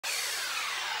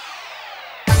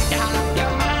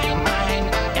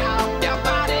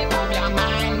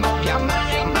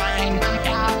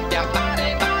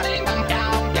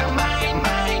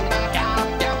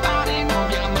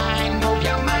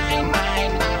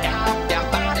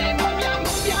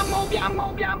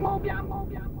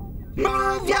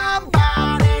Move your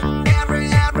body,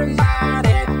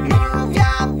 everybody, move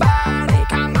your body.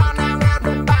 Come on now,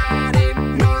 everybody,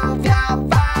 move your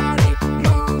body,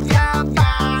 move your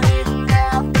body,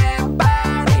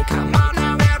 everybody. Come on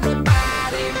now,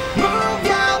 everybody, move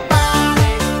your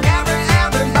body,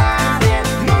 everybody,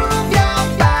 move your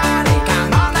body.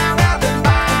 Come on now,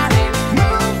 everybody,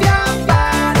 move your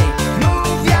body,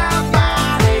 move your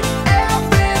body,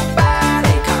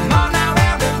 everybody. Come on now,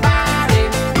 everybody,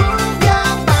 move your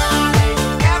body,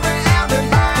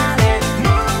 everybody,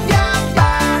 move your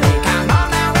body. Come on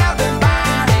now,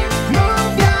 everybody,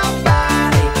 move your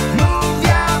body, move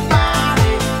your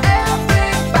body,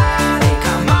 everybody.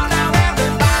 Come on now,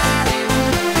 everybody.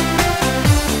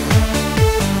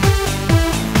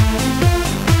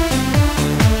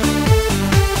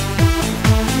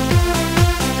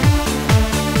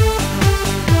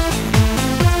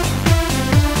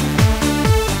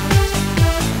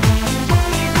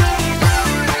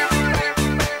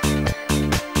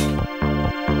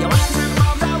 You want to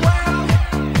move the world?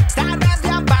 Start with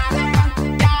your body.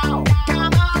 Yo,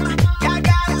 come on. You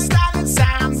gotta start with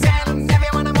something. If you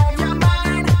wanna move your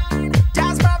mind,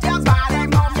 just move your body,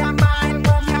 move your mind,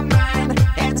 move your mind.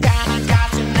 It's gonna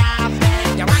cost you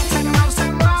nothing. You want to move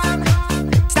someone?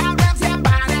 Start with your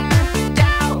body.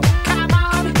 Yo, come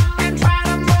on and try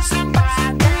to move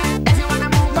somebody. If you wanna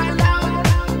move alone,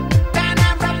 then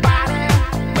everybody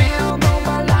will move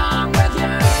along with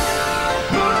you.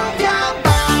 Move your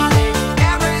body,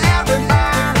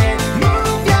 everybody,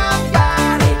 move your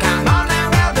body. Come on now,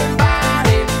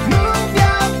 everybody, move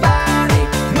your body,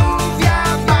 move your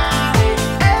body,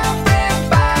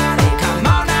 everybody. Come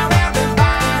on now,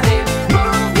 everybody,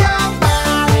 move your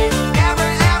body,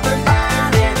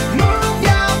 everybody, move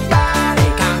your body.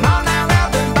 Come on now,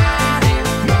 everybody,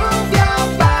 move your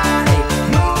body,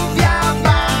 move your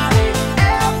body,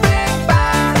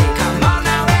 everybody. Come on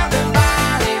now,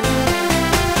 everybody.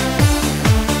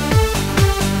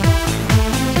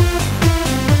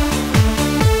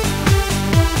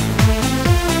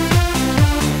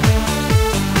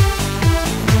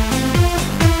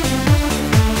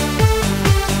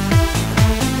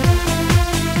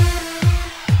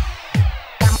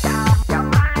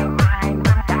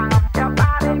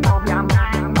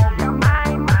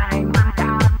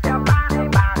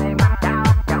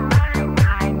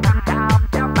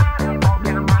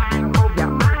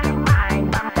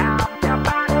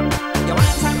 You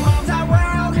want to move the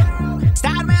world?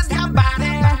 Start with your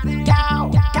body.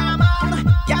 Yo, come on.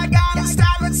 You gotta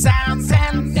start with sound.